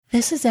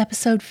This is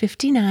episode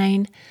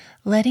 59,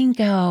 Letting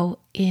Go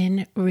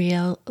in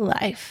Real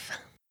Life.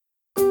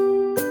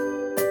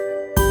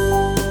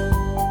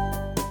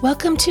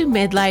 Welcome to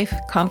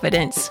Midlife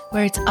Confidence,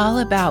 where it's all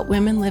about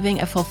women living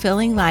a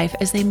fulfilling life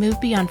as they move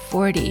beyond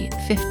 40,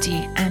 50,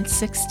 and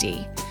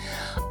 60.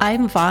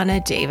 I'm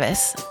Vonna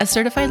Davis, a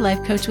certified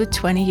life coach with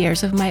 20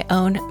 years of my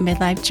own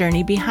midlife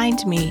journey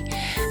behind me,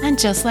 and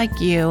just like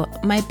you,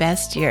 my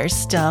best years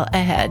still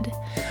ahead.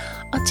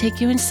 I'll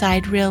take you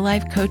inside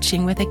real-life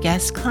coaching with a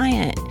guest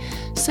client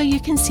so you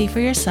can see for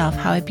yourself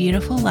how a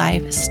beautiful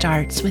life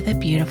starts with a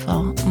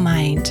beautiful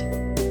mind.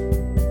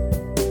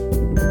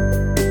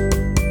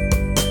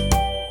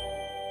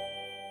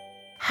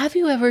 Have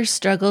you ever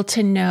struggled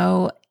to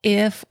know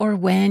if or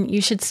when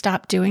you should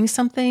stop doing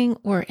something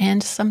or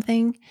end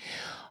something?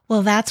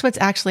 Well, that's what's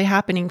actually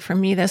happening for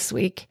me this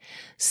week.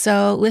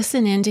 So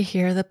listen in to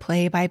hear the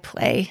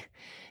play-by-play.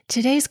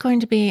 Today's going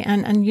to be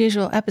an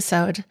unusual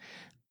episode.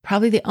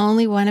 Probably the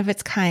only one of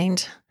its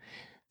kind.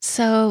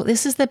 So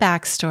this is the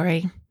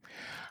backstory.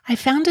 I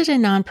founded a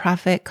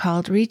nonprofit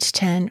called Reach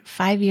 10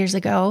 5 years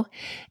ago,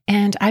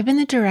 and I've been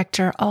the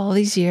director all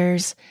these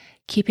years,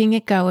 keeping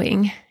it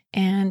going.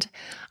 And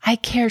I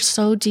care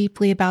so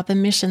deeply about the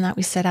mission that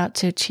we set out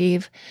to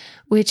achieve,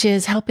 which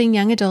is helping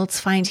young adults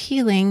find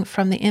healing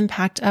from the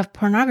impact of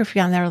pornography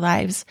on their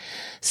lives,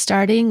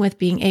 starting with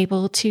being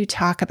able to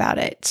talk about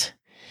it.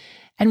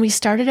 And we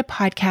started a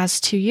podcast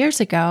 2 years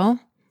ago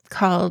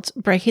called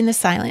Breaking the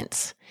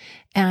Silence.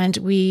 And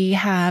we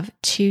have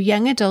 2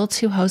 young adults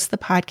who host the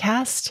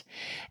podcast,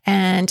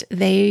 and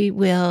they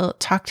will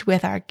talk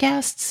with our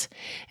guests,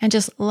 and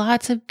just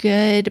lots of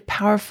good,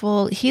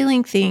 powerful,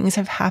 healing things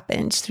have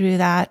happened through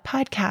that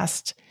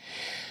podcast.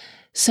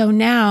 So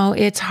now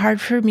it's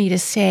hard for me to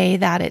say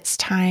that it's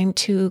time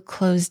to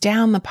close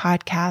down the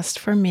podcast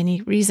for many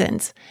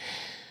reasons.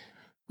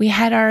 We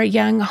had our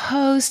young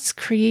hosts,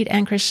 Creed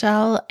and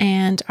Chriselle,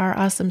 and our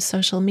awesome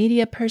social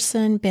media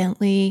person,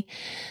 Bentley,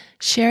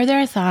 share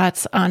their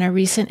thoughts on a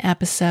recent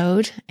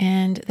episode,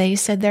 and they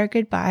said their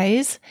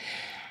goodbyes.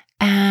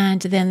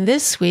 And then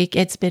this week,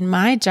 it's been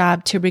my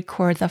job to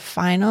record the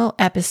final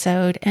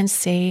episode and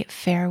say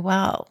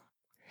farewell.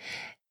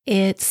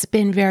 It's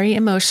been very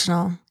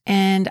emotional,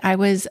 and I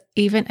was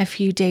even a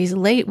few days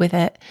late with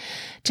it,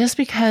 just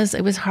because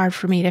it was hard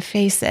for me to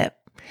face it.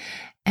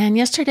 And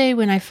yesterday,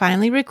 when I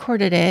finally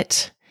recorded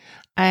it,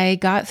 I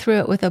got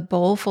through it with a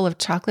bowl full of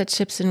chocolate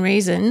chips and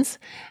raisins,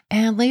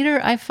 and later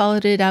I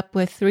followed it up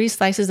with 3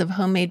 slices of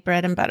homemade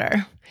bread and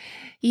butter.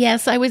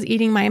 Yes, I was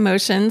eating my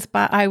emotions,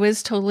 but I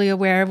was totally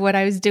aware of what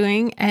I was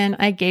doing, and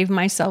I gave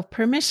myself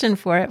permission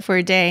for it for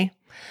a day.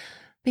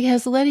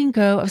 Because letting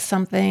go of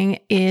something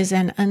is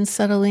an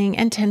unsettling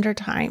and tender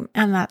time,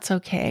 and that's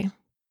okay.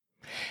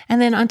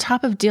 And then on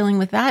top of dealing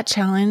with that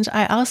challenge,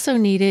 I also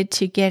needed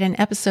to get an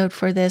episode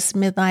for this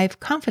Midlife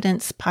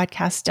Confidence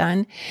podcast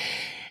done,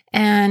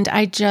 and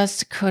I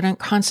just couldn't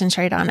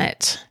concentrate on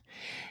it.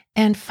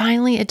 And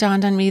finally, it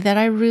dawned on me that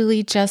I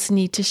really just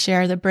need to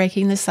share the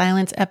Breaking the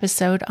Silence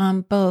episode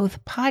on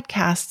both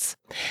podcasts.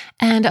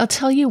 And I'll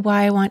tell you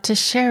why I want to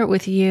share it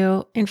with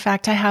you. In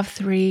fact, I have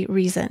 3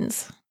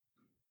 reasons.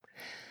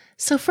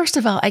 So first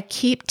of all, I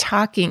keep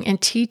talking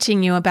and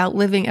teaching you about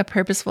living a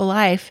purposeful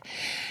life.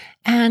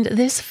 And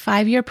this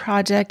 5-year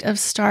project of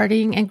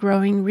starting and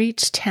growing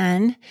Reach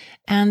 10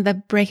 and the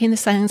Breaking the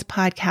Silence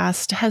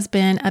podcast has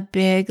been a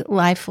big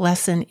life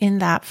lesson in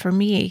that for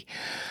me.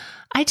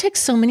 I took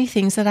so many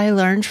things that I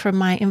learned from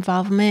my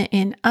involvement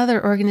in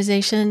other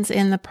organizations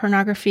in the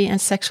pornography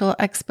and sexual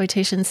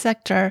exploitation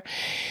sector,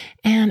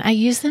 and I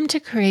used them to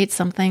create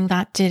something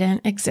that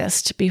didn't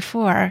exist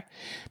before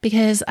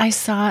because I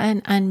saw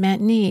an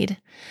unmet need.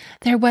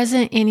 There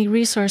wasn't any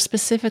resource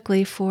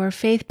specifically for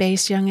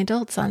faith-based young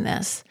adults on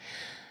this.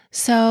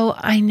 So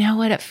I know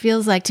what it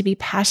feels like to be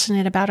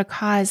passionate about a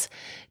cause,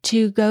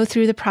 to go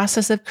through the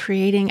process of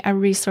creating a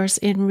resource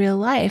in real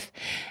life,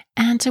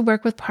 and to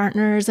work with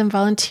partners and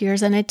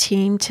volunteers and a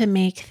team to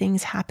make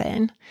things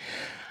happen.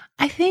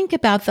 I think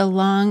about the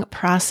long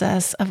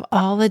process of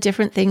all the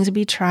different things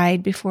we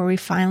tried before we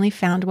finally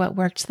found what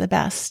worked the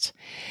best.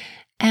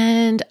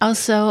 And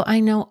also, I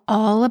know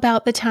all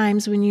about the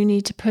times when you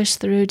need to push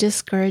through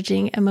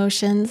discouraging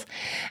emotions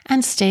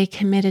and stay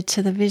committed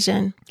to the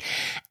vision,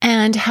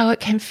 and how it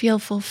can feel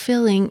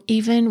fulfilling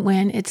even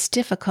when it's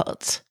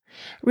difficult.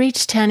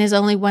 Reach 10 is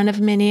only one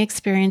of many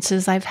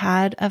experiences I've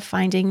had of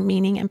finding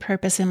meaning and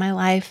purpose in my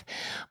life,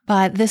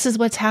 but this is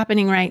what's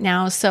happening right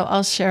now, so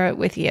I'll share it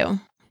with you.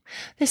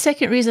 The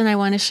second reason I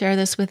want to share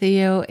this with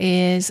you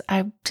is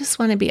I just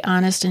want to be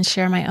honest and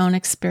share my own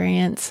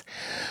experience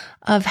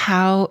of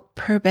how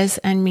purpose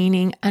and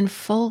meaning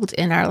unfold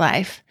in our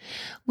life.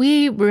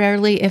 We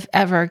rarely, if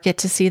ever, get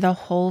to see the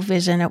whole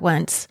vision at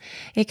once.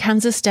 It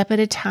comes a step at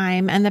a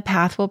time, and the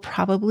path will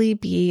probably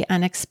be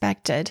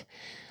unexpected.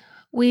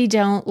 We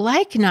don't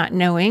like not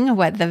knowing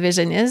what the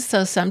vision is,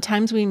 so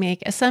sometimes we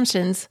make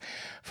assumptions.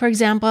 For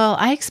example,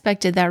 I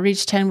expected that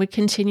Reach 10 would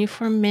continue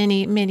for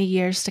many, many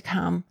years to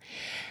come.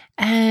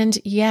 And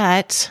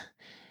yet,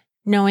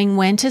 Knowing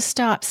when to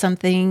stop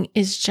something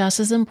is just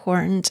as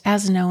important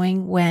as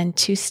knowing when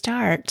to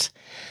start.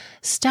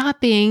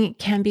 Stopping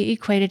can be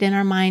equated in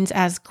our minds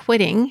as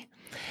quitting,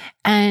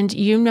 and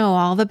you know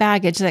all the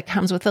baggage that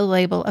comes with the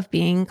label of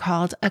being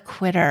called a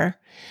quitter.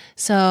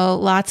 So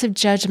lots of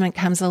judgment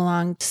comes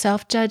along,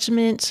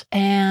 self-judgment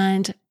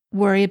and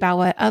worry about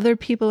what other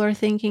people are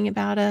thinking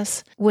about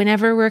us.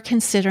 Whenever we're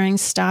considering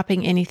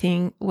stopping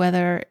anything,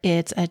 whether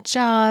it's a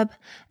job,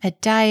 a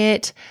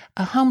diet,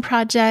 a home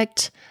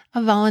project,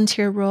 a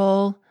volunteer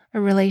role,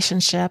 a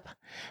relationship,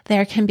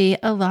 there can be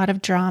a lot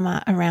of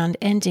drama around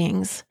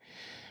endings.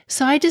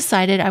 So I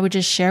decided I would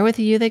just share with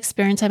you the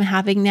experience I'm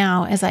having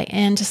now as I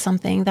end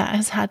something that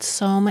has had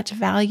so much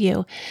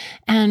value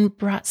and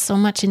brought so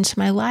much into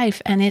my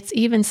life. And it's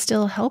even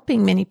still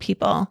helping many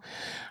people.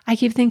 I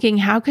keep thinking,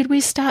 how could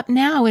we stop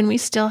now when we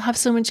still have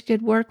so much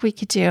good work we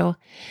could do?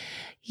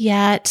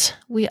 Yet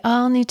we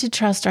all need to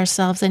trust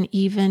ourselves and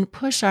even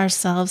push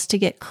ourselves to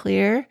get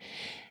clear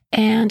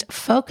and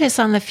focus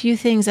on the few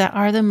things that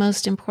are the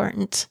most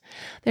important.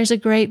 There's a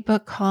great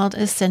book called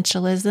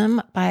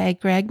Essentialism by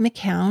Greg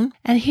McKeown,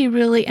 and he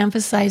really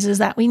emphasizes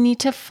that we need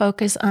to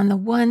focus on the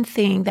one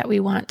thing that we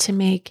want to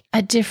make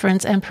a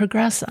difference and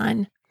progress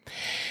on.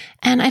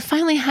 And I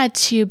finally had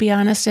to be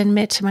honest and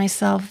admit to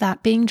myself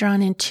that being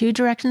drawn in two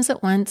directions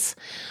at once,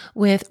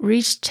 with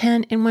Reach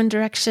 10 in one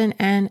direction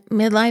and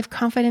midlife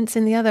confidence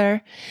in the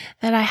other,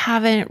 that I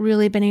haven't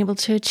really been able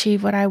to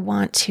achieve what I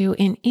want to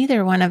in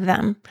either one of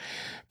them.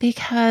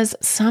 Because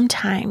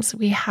sometimes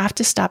we have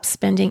to stop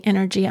spending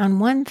energy on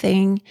one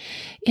thing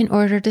in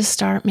order to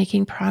start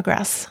making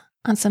progress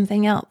on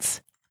something else.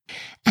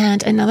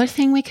 And another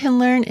thing we can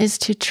learn is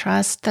to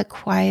trust the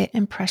quiet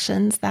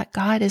impressions that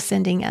God is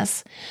sending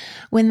us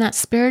when that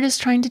spirit is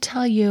trying to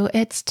tell you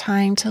it's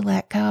time to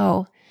let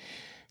go.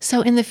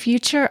 So in the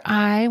future,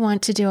 I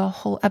want to do a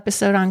whole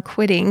episode on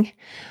quitting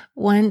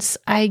once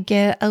I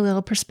get a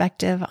little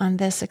perspective on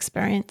this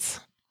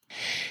experience.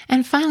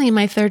 And finally,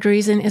 my third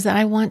reason is that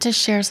I want to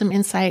share some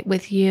insight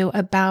with you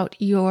about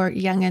your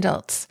young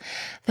adults,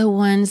 the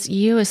ones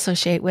you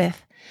associate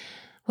with,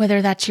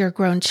 whether that's your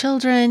grown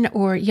children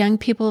or young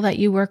people that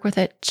you work with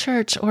at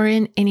church or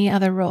in any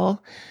other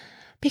role.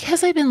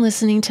 Because I've been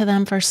listening to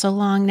them for so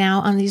long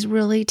now on these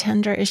really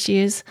tender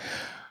issues,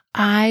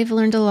 I've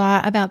learned a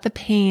lot about the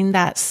pain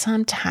that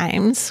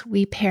sometimes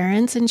we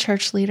parents and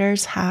church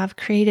leaders have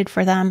created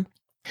for them.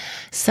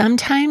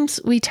 Sometimes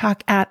we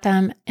talk at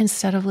them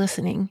instead of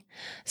listening.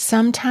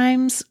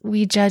 Sometimes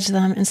we judge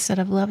them instead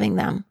of loving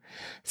them.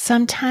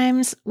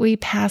 Sometimes we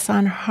pass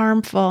on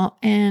harmful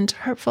and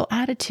hurtful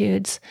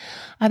attitudes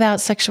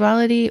about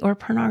sexuality or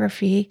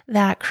pornography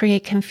that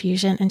create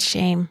confusion and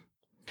shame.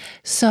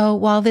 So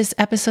while this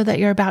episode that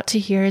you're about to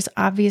hear is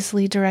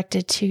obviously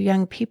directed to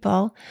young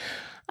people,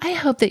 I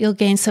hope that you'll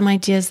gain some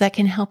ideas that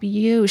can help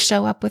you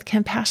show up with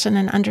compassion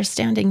and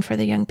understanding for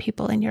the young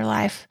people in your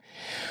life.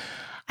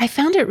 I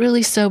found it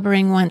really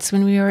sobering once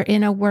when we were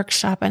in a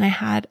workshop and I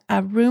had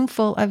a room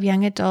full of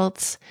young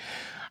adults.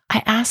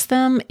 I asked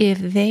them if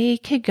they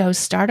could go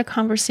start a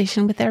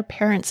conversation with their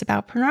parents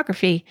about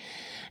pornography.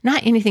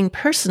 Not anything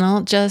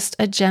personal, just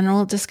a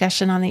general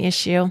discussion on the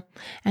issue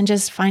and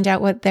just find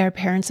out what their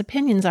parents'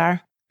 opinions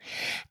are.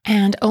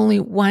 And only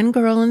one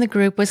girl in the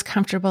group was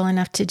comfortable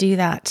enough to do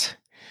that.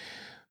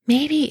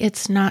 Maybe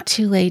it's not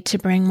too late to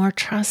bring more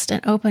trust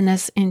and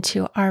openness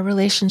into our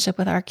relationship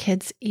with our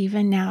kids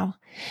even now.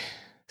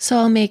 So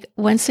I'll make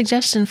one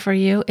suggestion for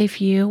you.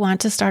 If you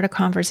want to start a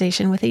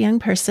conversation with a young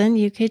person,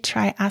 you could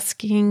try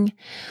asking,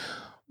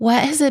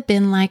 what has it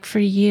been like for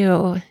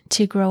you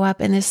to grow up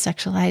in this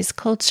sexualized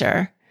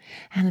culture?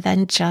 And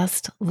then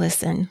just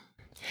listen.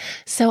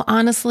 So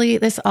honestly,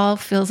 this all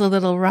feels a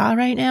little raw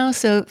right now.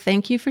 So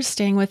thank you for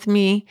staying with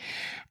me.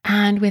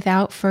 And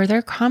without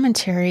further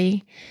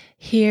commentary,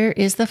 here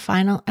is the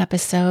final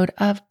episode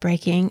of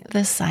Breaking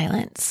the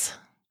Silence.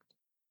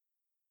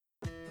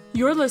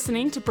 You're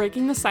listening to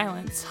Breaking the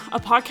Silence, a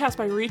podcast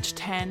by Reach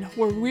 10,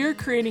 where we're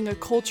creating a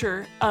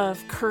culture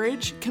of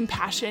courage,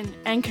 compassion,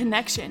 and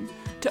connection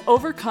to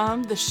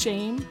overcome the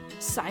shame,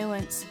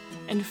 silence,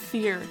 and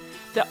fear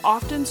that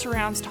often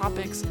surrounds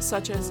topics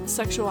such as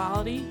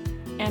sexuality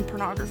and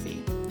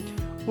pornography.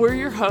 We're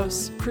your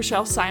hosts,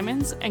 Chriselle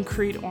Simons and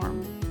Creed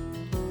Orm.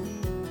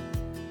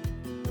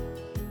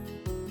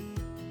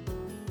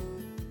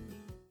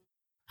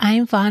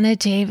 I'm Vonna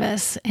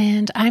Davis,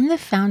 and I'm the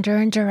founder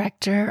and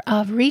director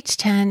of Reach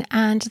 10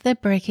 and the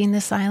Breaking the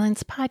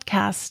Silence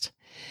podcast.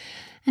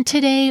 And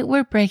today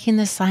we're breaking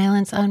the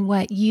silence on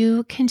what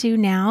you can do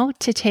now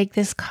to take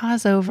this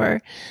cause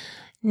over,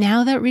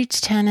 now that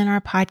Reach 10 and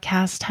our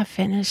podcast have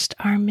finished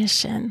our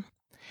mission.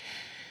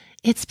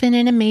 It's been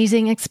an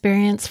amazing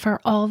experience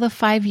for all the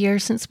 5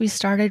 years since we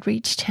started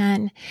Reach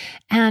 10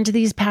 and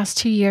these past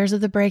 2 years of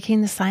the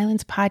Breaking the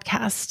Silence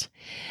podcast.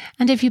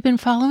 And if you've been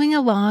following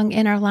along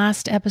in our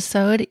last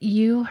episode,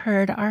 you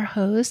heard our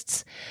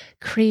hosts,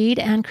 Creed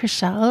and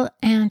Chriselle,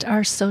 and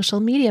our social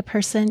media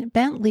person,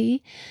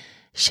 Bentley,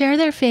 share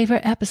their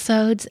favorite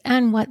episodes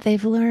and what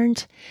they've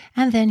learned,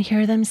 and then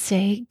hear them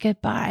say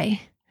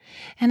goodbye.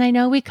 And I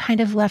know we kind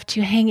of left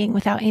you hanging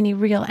without any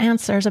real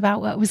answers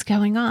about what was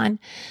going on.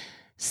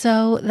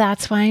 So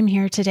that's why I'm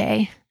here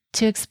today,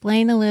 to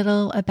explain a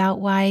little about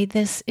why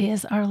this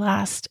is our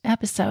last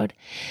episode.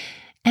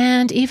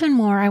 And even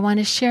more, I want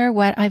to share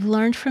what I've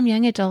learned from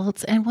young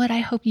adults and what I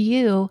hope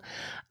you,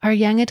 our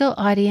young adult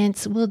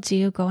audience, will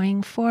do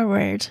going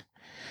forward.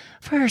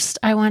 First,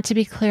 I want to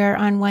be clear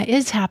on what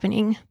is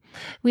happening.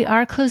 We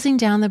are closing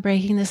down the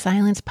Breaking the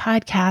Silence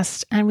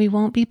podcast, and we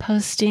won't be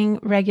posting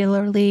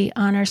regularly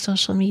on our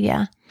social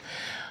media.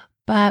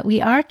 But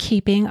we are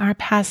keeping our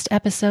past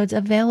episodes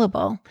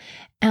available,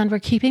 and we're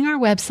keeping our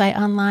website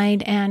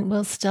online, and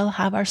we'll still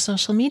have our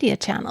social media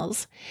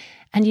channels.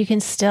 And you can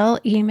still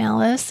email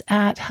us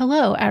at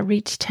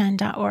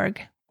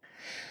hello@reach10.org.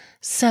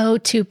 So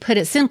to put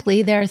it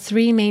simply, there are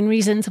three main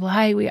reasons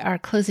why we are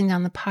closing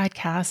down the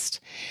podcast.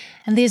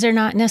 And these are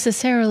not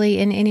necessarily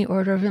in any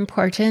order of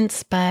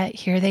importance, but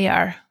here they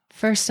are.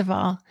 First of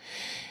all,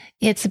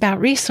 it's about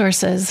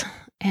resources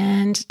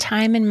and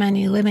time and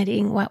money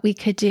limiting what we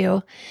could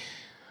do.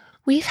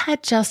 We've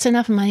had just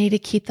enough money to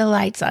keep the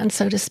lights on,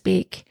 so to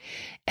speak.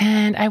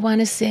 And I want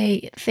to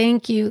say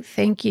thank you,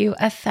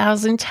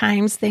 1,000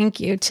 times thank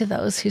you to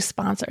those who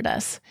sponsored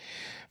us.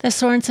 The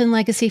Sorensen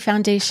Legacy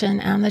Foundation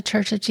and the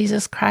Church of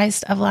Jesus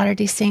Christ of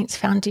Latter-day Saints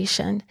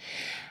Foundation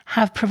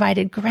have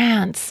provided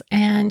grants,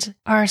 and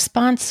our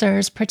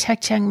sponsors,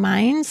 Protect Young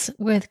Minds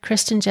with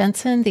Kristen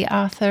Jensen, the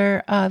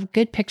author of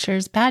Good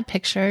Pictures, Bad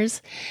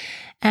Pictures,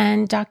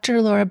 and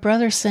Dr. Laura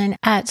Brotherson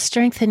at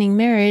Strengthening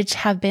Marriage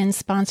have been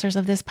sponsors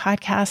of this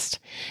podcast,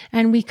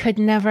 and we could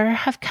never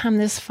have come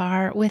this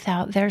far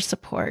without their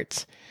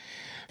support.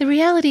 The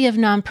reality of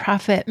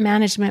nonprofit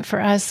management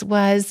for us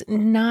was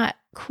not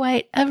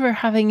quite ever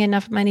having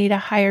enough money to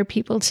hire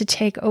people to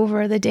take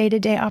over the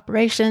day-to-day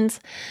operations,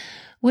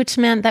 which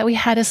meant that we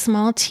had a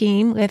small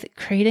team with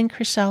Creighton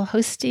Chriselle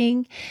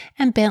hosting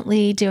and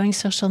Bentley doing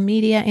social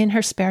media in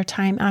her spare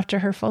time after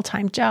her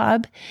full-time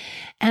job,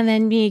 and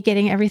then me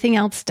getting everything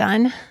else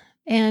done.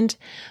 And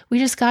we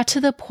just got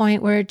to the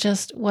point where it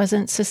just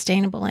wasn't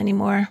sustainable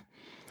anymore.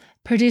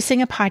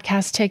 Producing a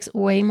podcast takes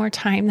way more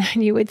time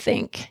than you would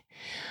think.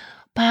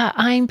 But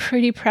I'm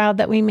pretty proud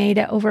that we made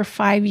it over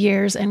 5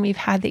 years and we've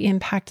had the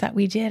impact that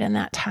we did in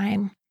that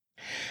time.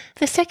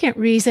 The second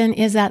reason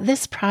is that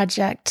this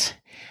project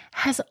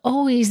has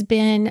always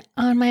been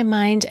on my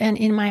mind and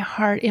in my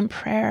heart in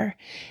prayer,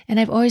 and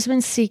I've always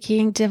been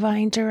seeking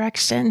divine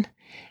direction.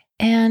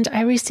 And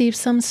I received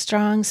some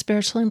strong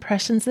spiritual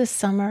impressions this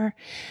summer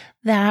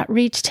that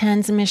Reach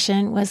 10's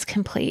mission was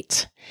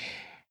complete.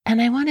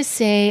 And I want to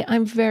say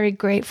I'm very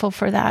grateful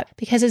for that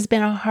because it's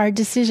been a hard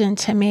decision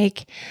to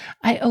make.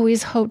 I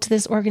always hoped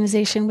this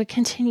organization would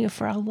continue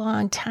for a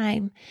long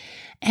time.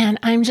 And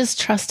I'm just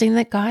trusting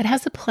that God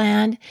has a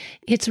plan.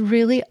 It's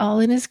really all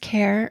in His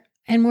care.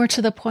 And more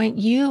to the point,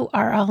 you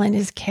are all in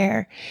His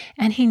care,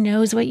 and He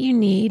knows what you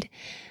need.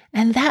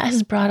 And that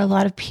has brought a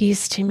lot of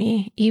peace to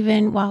me,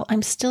 even while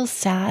I'm still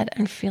sad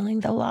and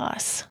feeling the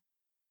loss.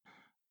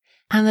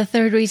 And the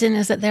third reason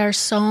is that there are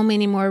so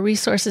many more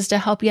resources to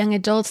help young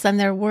adults than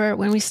there were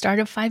when we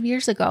started 5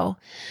 years ago.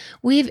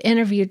 We've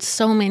interviewed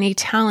so many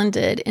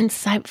talented,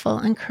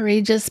 insightful, and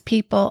courageous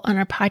people on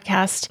our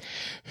podcast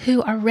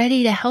who are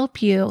ready to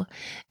help you.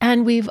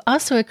 And we've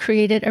also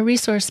created a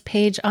resource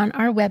page on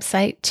our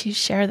website to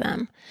share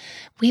them.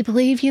 We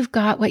believe you've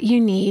got what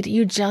you need.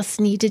 You just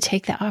need to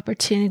take the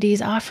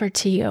opportunities offered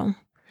to you.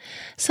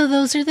 So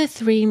those are the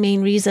three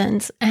main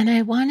reasons, and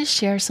I want to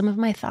share some of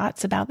my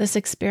thoughts about this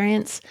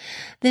experience,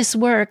 this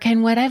work,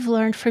 and what I've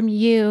learned from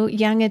you,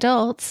 young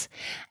adults,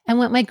 and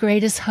what my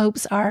greatest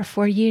hopes are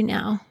for you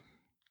now.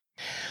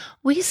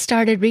 We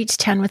started Reach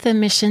 10 with a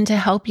mission to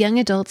help young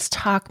adults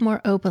talk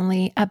more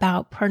openly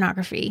about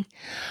pornography.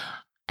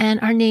 And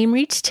our name,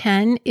 Reach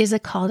 10, is a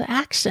call to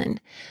action,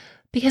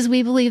 because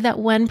we believe that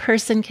one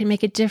person can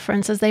make a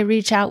difference as they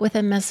reach out with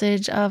a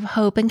message of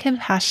hope and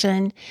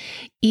compassion,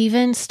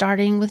 even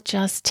starting with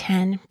just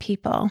 10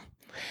 people.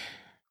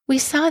 We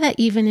saw that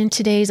even in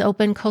today's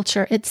open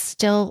culture, it's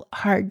still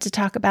hard to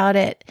talk about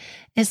it,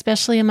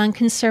 especially among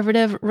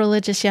conservative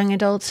religious young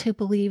adults who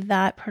believe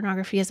that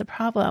pornography is a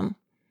problem.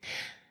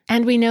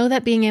 And we know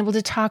that being able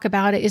to talk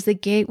about it is the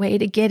gateway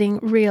to getting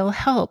real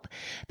help,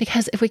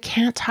 because if we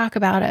can't talk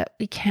about it,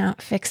 we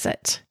can't fix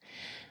it.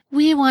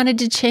 We wanted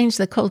to change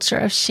the culture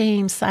of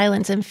shame,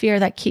 silence, and fear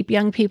that keep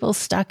young people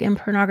stuck in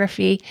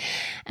pornography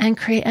and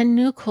create a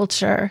new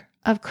culture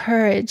of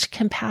courage,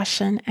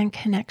 compassion, and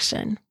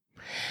connection.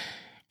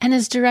 And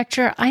as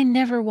director, I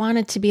never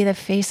wanted to be the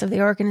face of the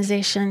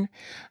organization.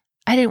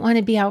 I didn't want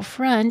to be out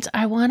front.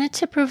 I wanted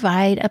to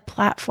provide a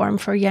platform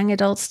for young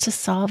adults to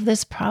solve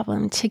this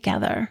problem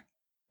together.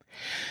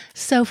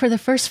 So for the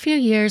first few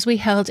years, we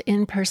held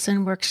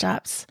in-person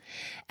workshops.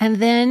 And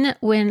then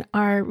when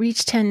our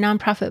Reach 10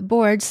 nonprofit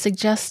board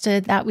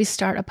suggested that we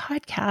start a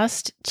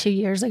podcast 2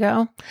 years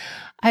ago,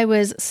 I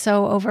was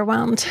so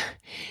overwhelmed.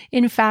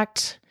 In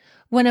fact,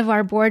 one of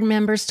our board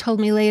members told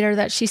me later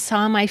that she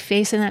saw my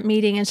face in that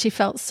meeting and she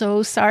felt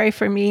so sorry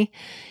for me.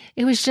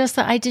 It was just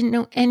that I didn't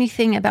know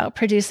anything about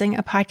producing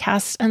a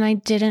podcast and I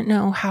didn't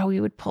know how we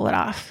would pull it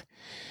off.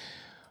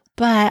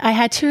 But I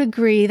had to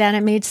agree that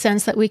it made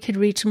sense that we could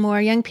reach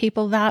more young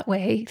people that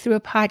way through a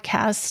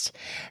podcast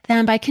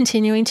than by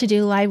continuing to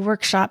do live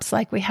workshops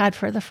like we had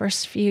for the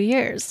first few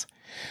years.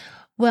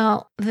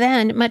 Well,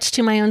 then, much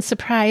to my own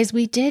surprise,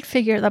 we did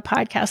figure the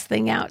podcast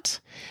thing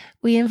out.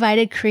 We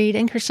invited Creed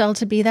and Chriselle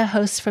to be the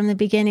hosts from the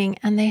beginning,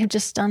 and they have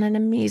just done an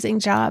amazing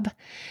job.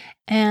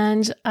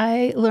 And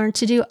I learned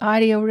to do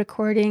audio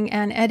recording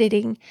and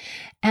editing,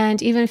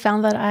 and even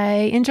found that I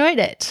enjoyed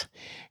it.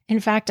 In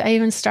fact, I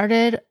even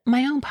started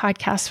my own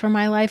podcast for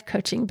my life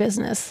coaching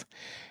business.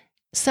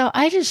 So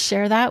I just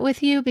share that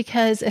with you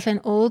because if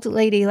an old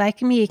lady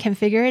like me can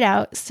figure it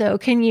out, so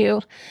can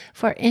you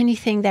for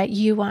anything that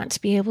you want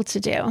to be able to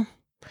do.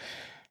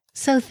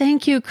 So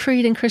thank you,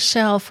 Creed and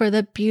Chriselle, for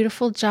the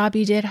beautiful job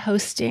you did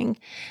hosting,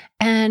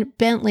 and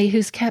Bentley,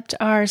 who's kept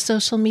our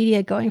social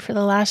media going for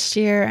the last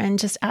year and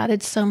just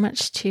added so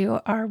much to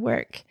our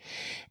work.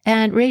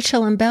 And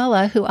Rachel and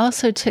Bella, who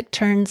also took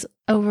turns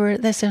over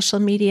the social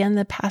media in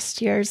the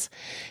past years.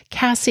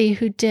 Cassie,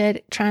 who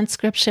did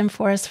transcription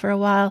for us for a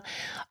while.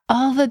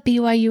 All the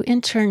BYU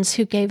interns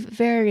who gave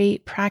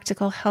very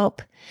practical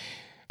help.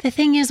 The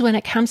thing is, when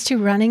it comes to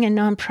running a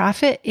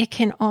nonprofit, it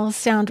can all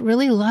sound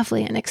really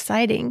lovely and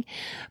exciting.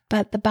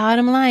 But the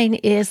bottom line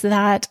is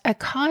that a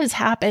cause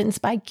happens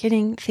by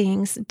getting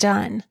things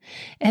done.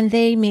 And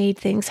they made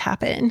things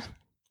happen.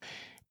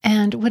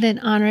 And what an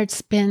honor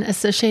it's been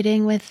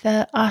associating with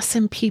the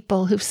awesome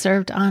people who've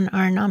served on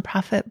our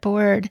nonprofit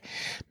board.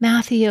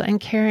 Matthew and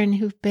Karen,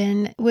 who've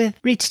been with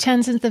Reach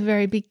 10 since the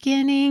very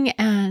beginning,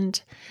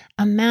 and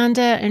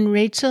Amanda and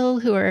Rachel,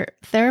 who are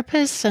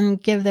therapists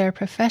and give their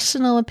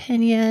professional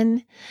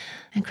opinion,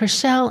 and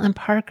Chriselle and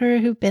Parker,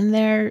 who've been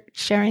there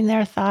sharing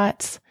their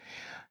thoughts.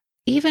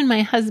 Even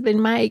my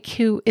husband, Mike,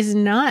 who is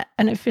not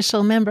an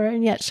official member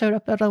and yet showed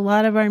up at a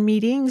lot of our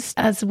meetings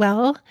as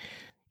well.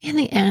 In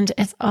the end,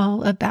 it's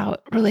all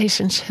about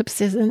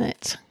relationships, isn't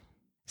it?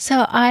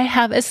 So I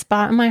have a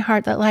spot in my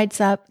heart that lights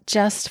up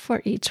just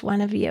for each one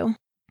of you.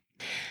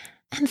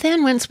 And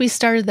then once we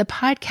started the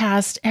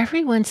podcast,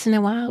 every once in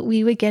a while,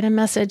 we would get a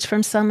message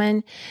from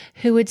someone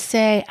who would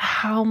say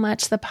how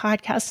much the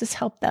podcast has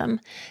helped them.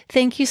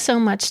 Thank you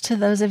so much to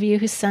those of you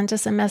who sent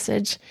us a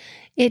message.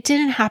 It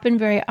didn't happen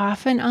very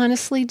often,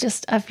 honestly,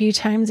 just a few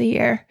times a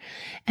year.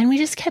 And we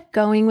just kept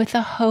going with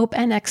the hope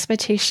and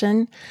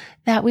expectation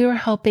that we were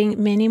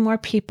helping many more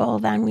people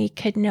than we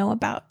could know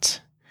about.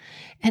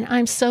 And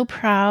I'm so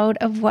proud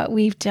of what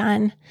we've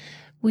done.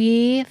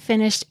 We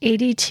finished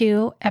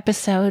 82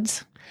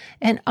 episodes,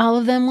 and all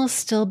of them will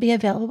still be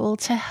available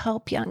to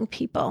help young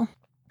people.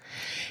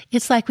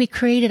 It's like we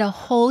created a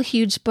whole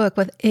huge book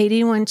with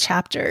 81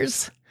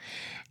 chapters.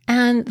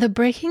 And the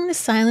Breaking the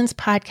Silence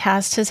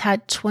podcast has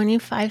had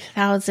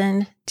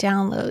 25,000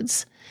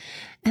 downloads.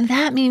 And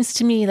that means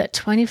to me that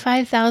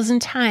 25,000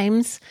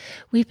 times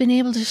we've been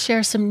able to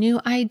share some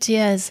new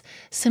ideas,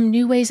 some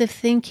new ways of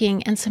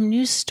thinking, and some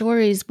new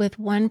stories with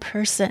one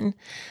person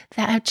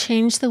that have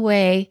changed the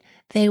way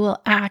they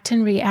will act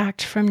and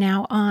react from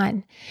now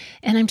on.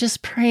 And I'm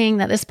just praying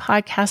that this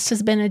podcast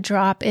has been a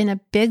drop in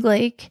a big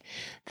lake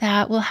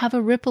that will have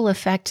a ripple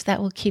effect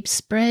that will keep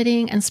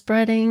spreading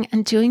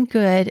and doing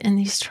good in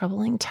these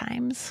troubling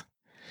times.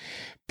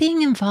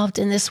 Being involved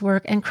in this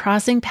work and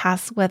crossing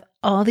paths with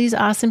all these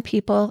awesome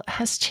people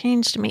has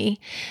changed me,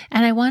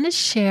 and I want to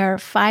share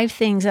 5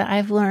 things that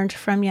I've learned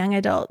from young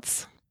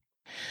adults.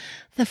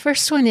 The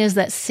first one is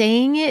that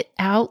saying it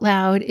out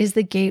loud is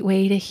the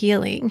gateway to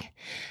healing.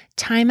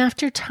 Time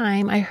after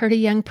time, I heard a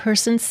young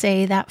person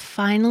say that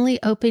finally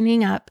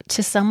opening up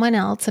to someone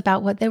else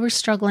about what they were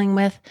struggling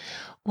with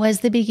was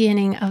the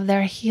beginning of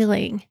their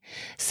healing.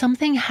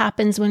 Something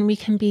happens when we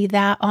can be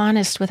that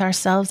honest with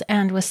ourselves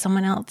and with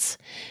someone else,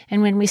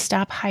 and when we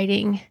stop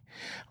hiding.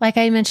 Like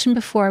I mentioned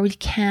before, we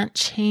can't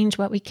change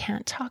what we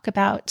can't talk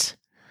about.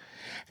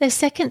 The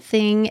second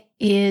thing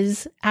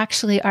is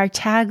actually our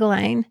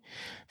tagline,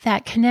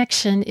 that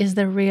connection is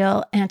the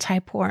real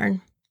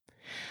anti-porn.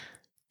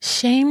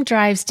 Shame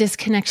drives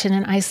disconnection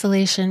and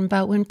isolation,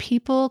 but when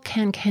people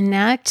can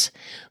connect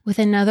with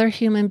another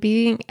human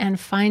being and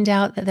find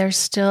out that they're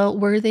still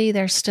worthy,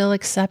 they're still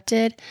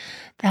accepted,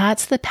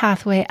 that's the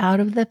pathway out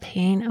of the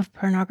pain of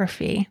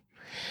pornography.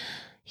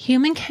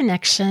 Human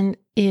connection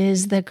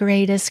is the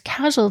greatest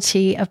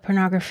casualty of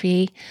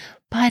pornography,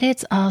 but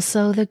it's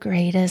also the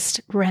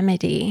greatest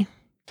remedy.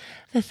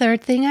 The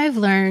third thing I've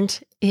learned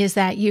is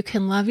that you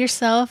can love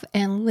yourself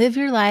and live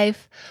your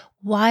life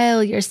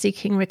while you're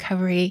seeking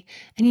recovery,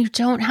 and you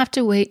don't have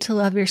to wait to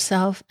love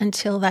yourself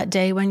until that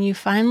day when you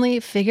finally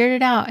figured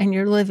it out and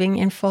you're living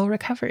in full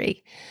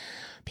recovery,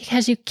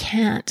 because you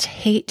can't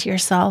hate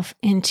yourself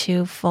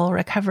into full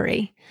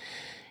recovery.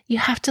 You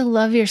have to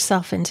love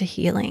yourself into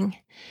healing,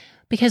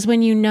 because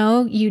when you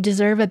know you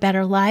deserve a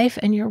better life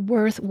and you're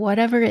worth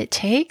whatever it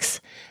takes,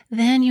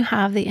 then you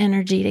have the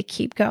energy to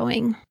keep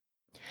going.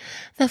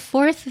 The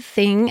fourth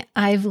thing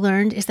I've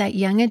learned is that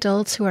young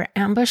adults who are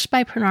ambushed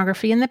by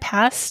pornography in the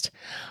past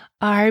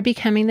are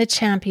becoming the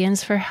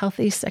champions for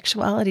healthy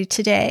sexuality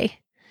today.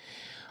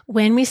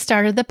 When we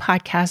started the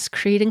podcast,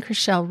 Creed and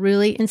Chriselle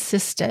really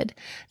insisted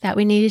that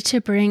we needed to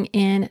bring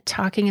in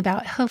talking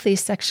about healthy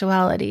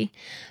sexuality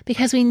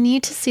because we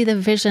need to see the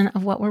vision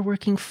of what we're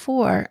working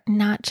for,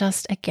 not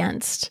just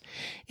against.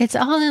 It's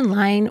all in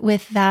line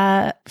with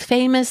the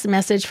famous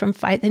message from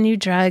Fight the New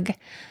Drug,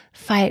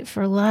 fight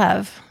for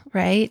love,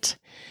 right?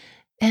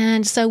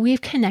 And so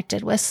we've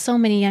connected with so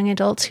many young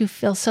adults who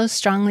feel so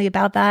strongly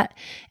about that.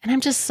 And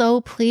I'm just so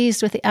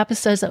pleased with the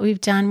episodes that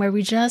we've done where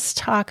we just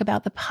talk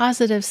about the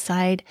positive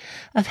side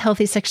of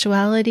healthy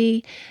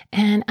sexuality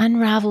and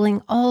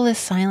unraveling all the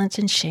silence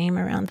and shame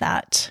around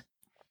that.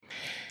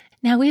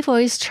 Now, we've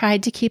always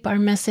tried to keep our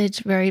message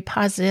very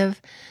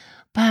positive,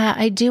 but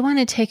I do want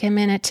to take a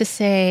minute to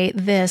say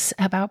this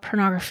about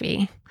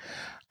pornography.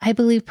 I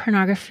believe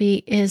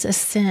pornography is a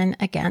sin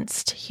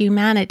against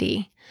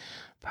humanity.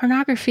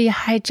 Pornography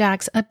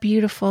hijacks a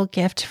beautiful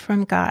gift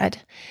from God.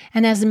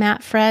 And as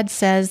Matt Fradd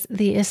says,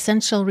 the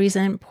essential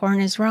reason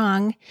porn is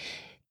wrong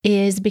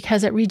is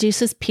because it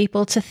reduces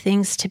people to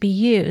things to be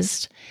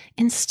used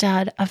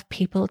instead of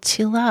people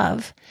to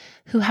love,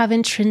 who have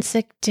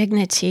intrinsic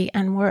dignity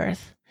and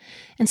worth.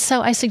 And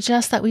so I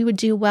suggest that we would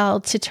do well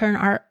to turn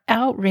our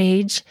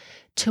outrage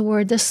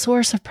toward the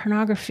source of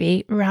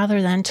pornography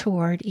rather than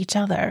toward each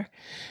other,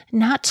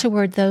 not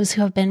toward those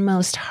who have been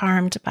most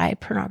harmed by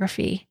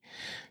pornography.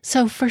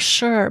 So for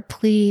sure,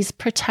 please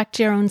protect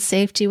your own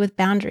safety with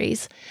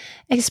boundaries.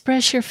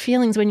 Express your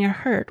feelings when you're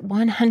hurt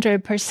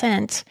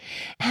 100%.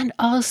 And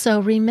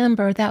also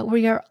remember that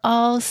we are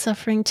all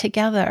suffering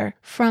together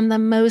from the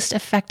most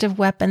effective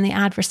weapon the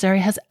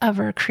adversary has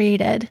ever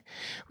created.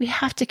 We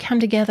have to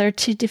come together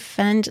to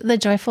defend the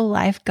joyful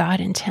life God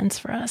intends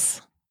for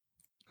us.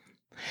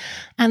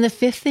 And the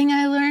fifth thing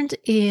I learned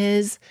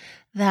is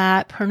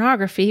that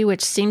pornography,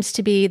 which seems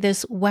to be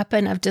this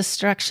weapon of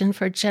destruction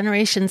for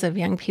generations of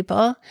young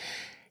people,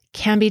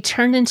 can be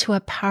turned into a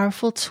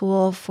powerful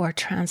tool for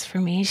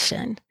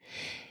transformation.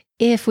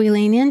 If we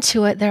lean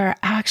into it, there are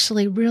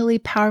actually really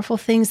powerful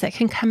things that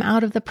can come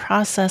out of the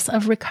process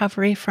of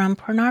recovery from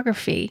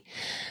pornography.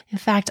 In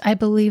fact, I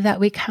believe that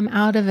we come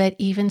out of it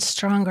even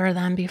stronger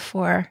than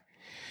before.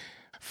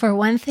 For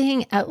one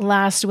thing, at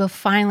last, we'll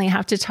finally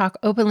have to talk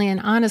openly and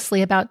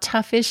honestly about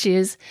tough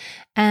issues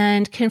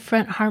and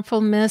confront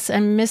harmful myths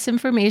and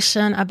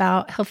misinformation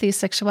about healthy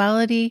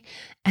sexuality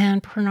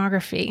and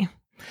pornography.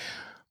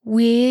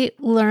 We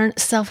learn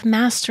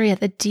self-mastery at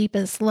the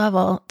deepest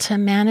level to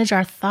manage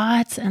our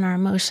thoughts and our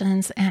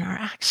emotions and our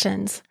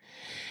actions.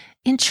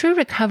 In true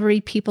recovery,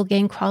 people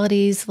gain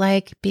qualities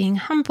like being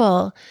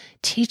humble,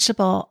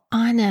 teachable,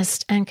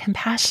 honest, and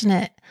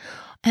compassionate.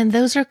 And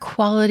those are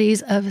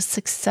qualities of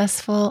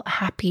successful,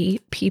 happy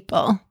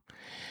people.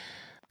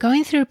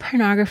 Going through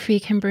pornography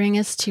can bring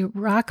us to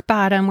rock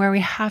bottom where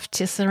we have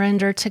to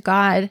surrender to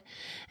God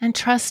and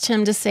trust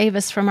Him to save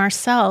us from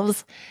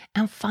ourselves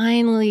and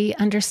finally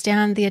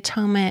understand the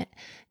atonement,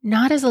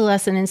 not as a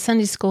lesson in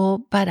Sunday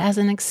school, but as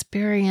an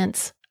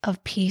experience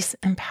of peace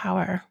and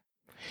power.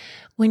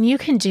 When you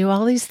can do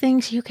all these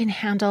things, you can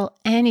handle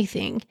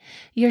anything.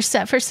 You're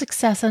set for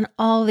success in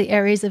all the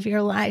areas of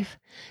your life.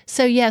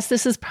 So yes,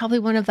 this is probably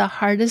one of the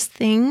hardest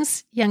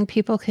things young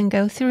people can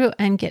go through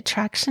and get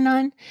traction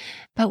on.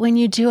 But when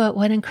you do it,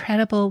 what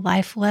incredible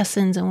life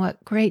lessons and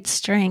what great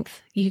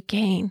strength you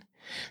gain.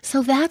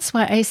 So that's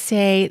why I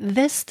say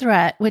this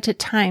threat, which at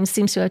times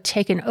seems to have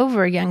taken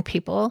over young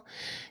people,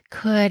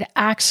 could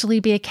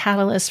actually be a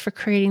catalyst for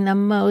creating the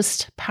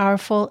most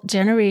powerful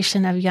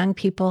generation of young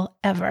people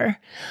ever.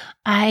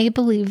 I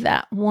believe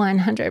that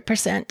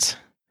 100%.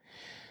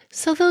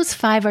 So those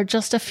 5 are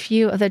just a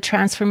few of the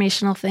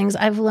transformational things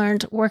I've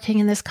learned working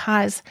in this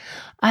cause.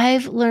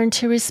 I've learned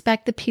to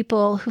respect the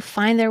people who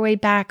find their way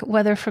back,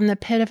 whether from the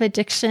pit of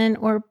addiction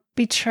or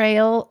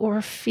betrayal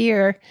or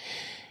fear.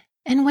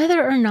 And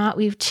whether or not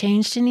we've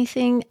changed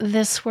anything,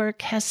 this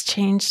work has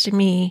changed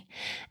me.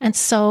 And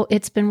so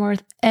it's been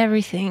worth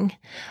everything.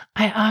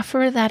 I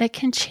offer that it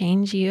can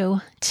change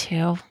you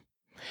too.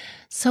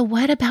 So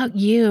what about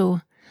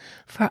you?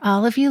 For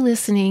all of you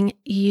listening,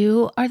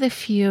 you are the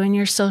few in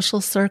your social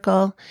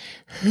circle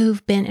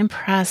who've been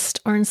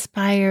impressed or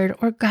inspired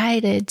or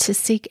guided to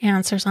seek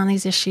answers on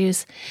these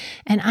issues.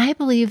 And I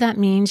believe that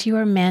means you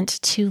are meant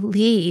to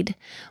lead,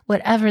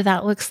 whatever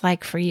that looks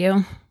like for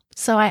you.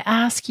 So I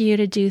ask you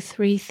to do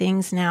 3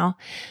 things now.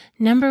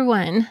 Number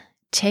 1,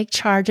 take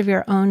charge of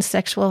your own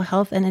sexual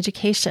health and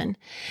education.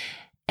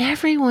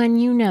 Everyone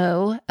you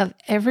know of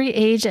every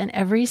age and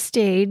every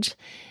stage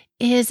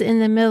is in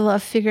the middle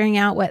of figuring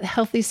out what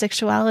healthy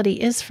sexuality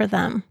is for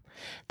them.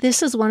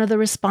 This is one of the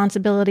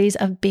responsibilities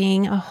of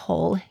being a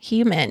whole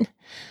human.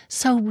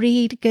 So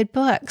read good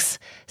books,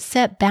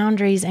 set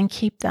boundaries and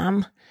keep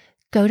them.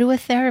 Go to a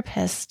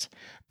therapist,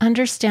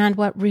 understand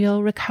what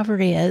real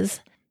recovery is.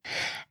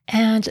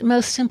 And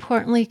most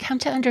importantly, come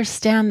to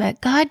understand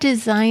that God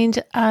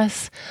designed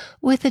us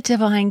with a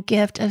divine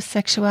gift of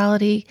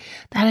sexuality,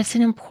 that it's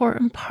an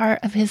important part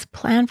of His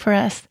plan for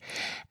us,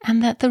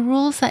 and that the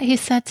rules that He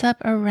sets up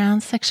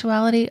around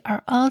sexuality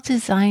are all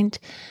designed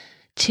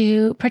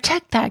to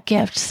protect that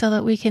gift so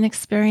that we can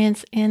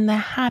experience in the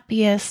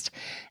happiest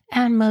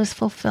and most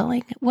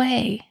fulfilling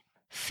way.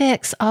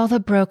 Fix all the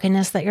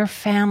brokenness that your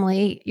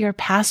family, your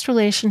past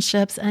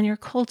relationships, and your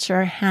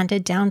culture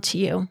handed down to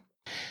you.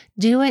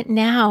 Do it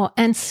now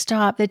and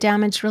stop the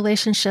damaged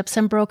relationships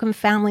and broken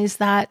families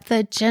that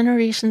the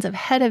generations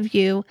ahead of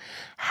you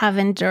have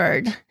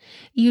endured.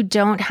 You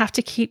don't have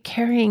to keep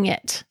carrying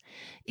it.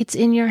 It's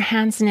in your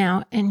hands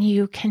now and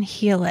you can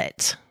heal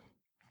it.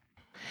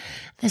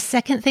 The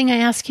second thing I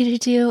ask you to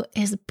do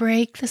is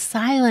break the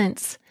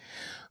silence.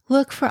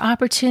 Look for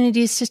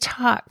opportunities to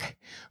talk,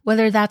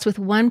 whether that's with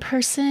one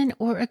person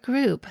or a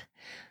group.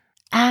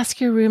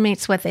 Ask your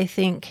roommates what they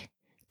think.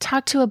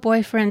 Talk to a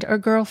boyfriend or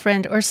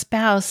girlfriend or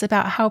spouse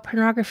about how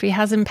pornography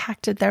has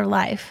impacted their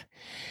life.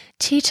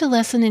 Teach a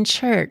lesson in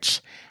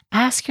church.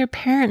 Ask your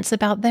parents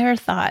about their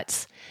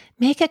thoughts.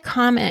 Make a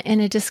comment in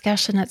a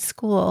discussion at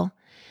school.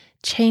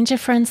 Change a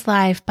friend's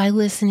life by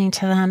listening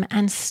to them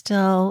and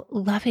still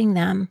loving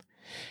them.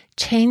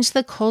 Change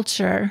the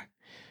culture.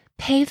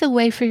 Pave the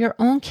way for your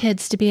own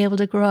kids to be able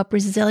to grow up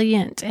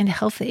resilient and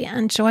healthy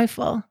and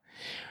joyful.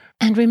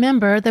 And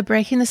remember, the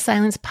Breaking the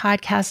Silence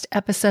podcast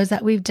episodes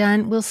that we've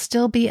done will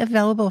still be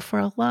available for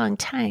a long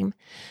time,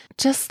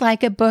 just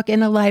like a book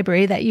in a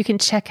library that you can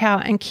check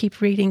out and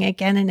keep reading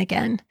again and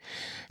again.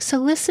 So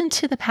listen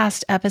to the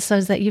past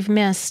episodes that you've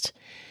missed.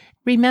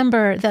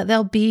 Remember that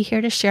they'll be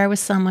here to share with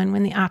someone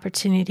when the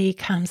opportunity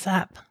comes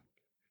up.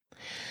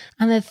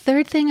 And the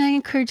third thing I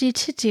encourage you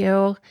to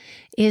do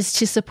is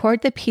to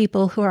support the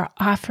people who are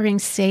offering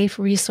safe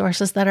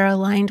resources that are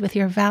aligned with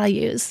your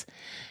values.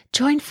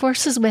 Join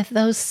forces with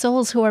those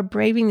souls who are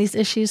braving these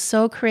issues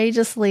so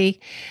courageously,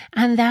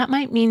 and that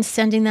might mean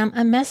sending them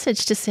a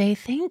message to say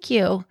thank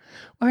you,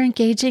 or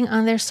engaging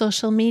on their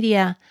social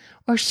media,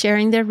 or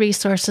sharing their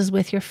resources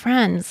with your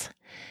friends.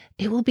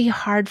 It will be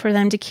hard for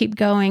them to keep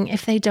going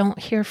if they don't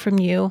hear from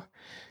you.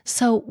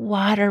 So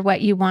water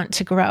what you want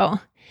to grow.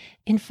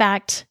 In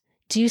fact,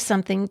 do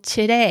something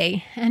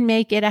today and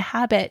make it a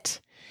habit.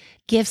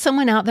 Give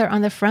someone out there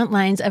on the front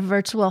lines a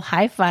virtual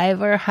high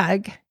five or a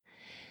hug.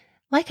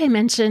 Like I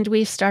mentioned,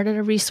 we've started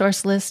a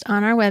resource list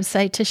on our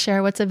website to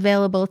share what's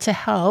available to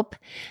help,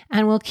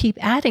 and we'll keep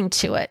adding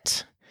to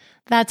it.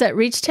 That's at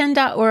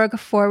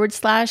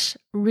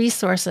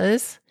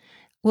reach10.org/resources.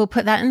 We'll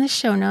put that in the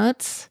show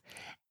notes.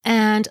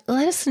 And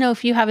let us know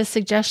if you have a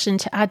suggestion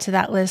to add to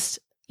that list.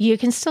 You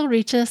can still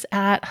reach us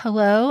at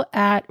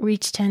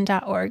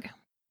hello@reach10.org.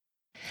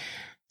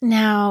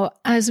 Now,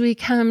 as we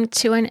come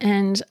to an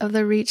end of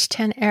the Reach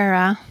 10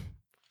 era,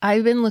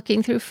 I've been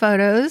looking through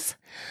photos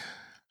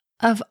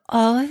of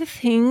all of the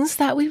things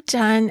that we've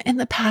done in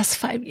the past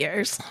 5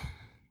 years.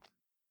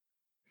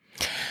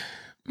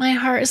 My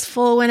heart is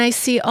full when I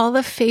see all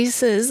the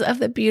faces of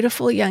the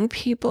beautiful young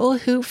people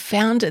who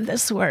founded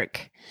this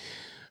work,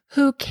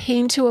 who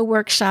came to a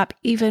workshop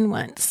even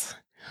once,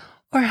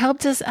 or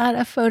helped us at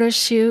a photo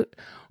shoot,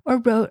 or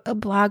wrote a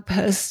blog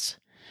post,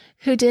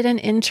 who did an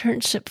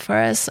internship for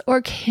us,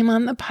 or came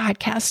on the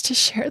podcast to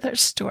share their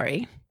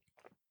story,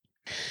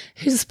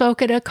 who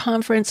spoke at a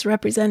conference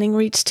representing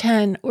Reach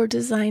 10 or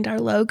designed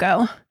our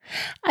logo.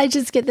 I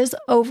just get this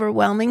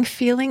overwhelming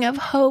feeling of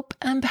hope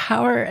and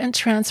power and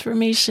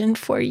transformation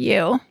for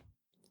you.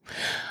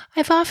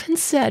 I've often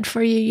said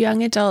for you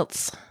young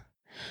adults,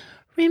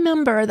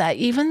 remember that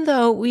even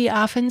though we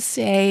often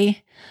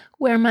say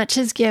where much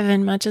is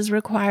given, much is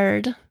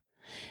required,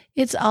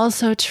 it's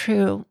also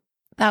true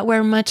that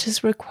where much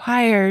is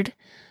required,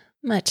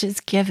 much is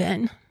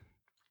given.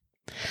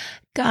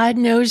 God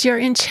knows you're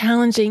in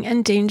challenging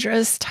and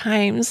dangerous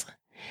times,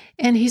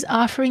 and He's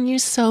offering you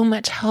so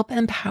much help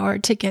and power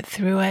to get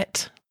through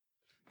it.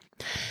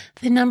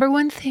 The number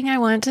one thing I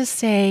want to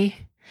say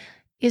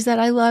is that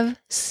I love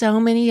so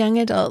many young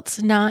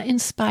adults, not in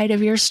spite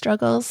of your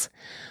struggles,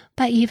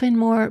 but even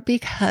more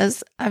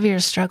because of your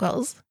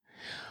struggles.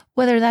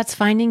 Whether that's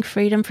finding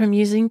freedom from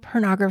using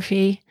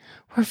pornography,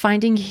 or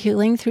finding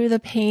healing through the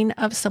pain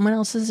of someone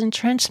else's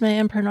entrenchment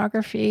in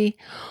pornography,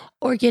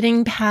 or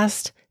getting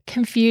past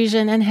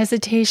confusion and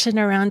hesitation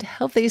around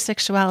healthy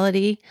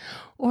sexuality,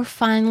 or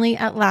finally,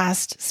 at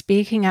last,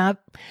 speaking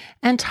up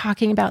and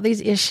talking about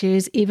these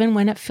issues even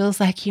when it feels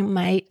like you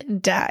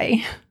might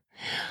die.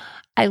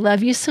 I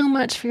love you so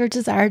much for your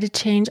desire to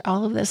change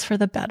all of this for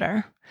the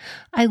better.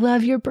 I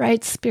love your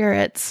bright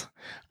spirits.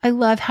 I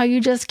love how you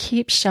just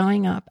keep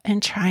showing up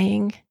and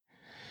trying.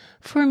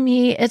 For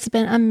me, it's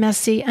been a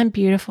messy and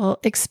beautiful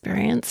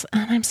experience,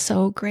 and I'm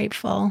so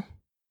grateful.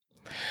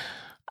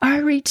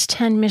 Our Reach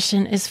 10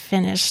 mission is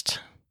finished.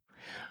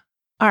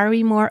 Are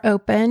we more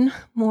open,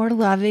 more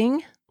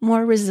loving,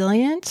 more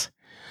resilient?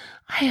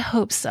 I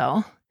hope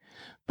so,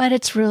 but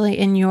it's really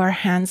in your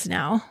hands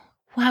now.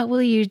 What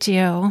will you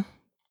do?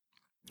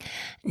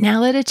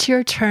 Now that it's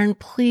your turn,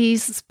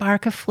 please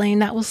spark a flame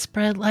that will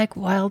spread like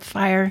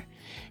wildfire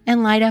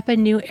and light up a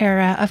new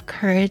era of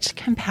courage,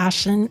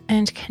 compassion,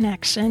 and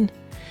connection.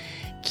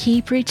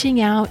 Keep reaching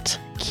out,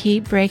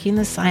 keep breaking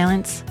the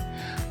silence.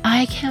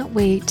 I can't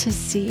wait to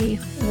see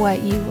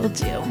what you will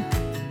do.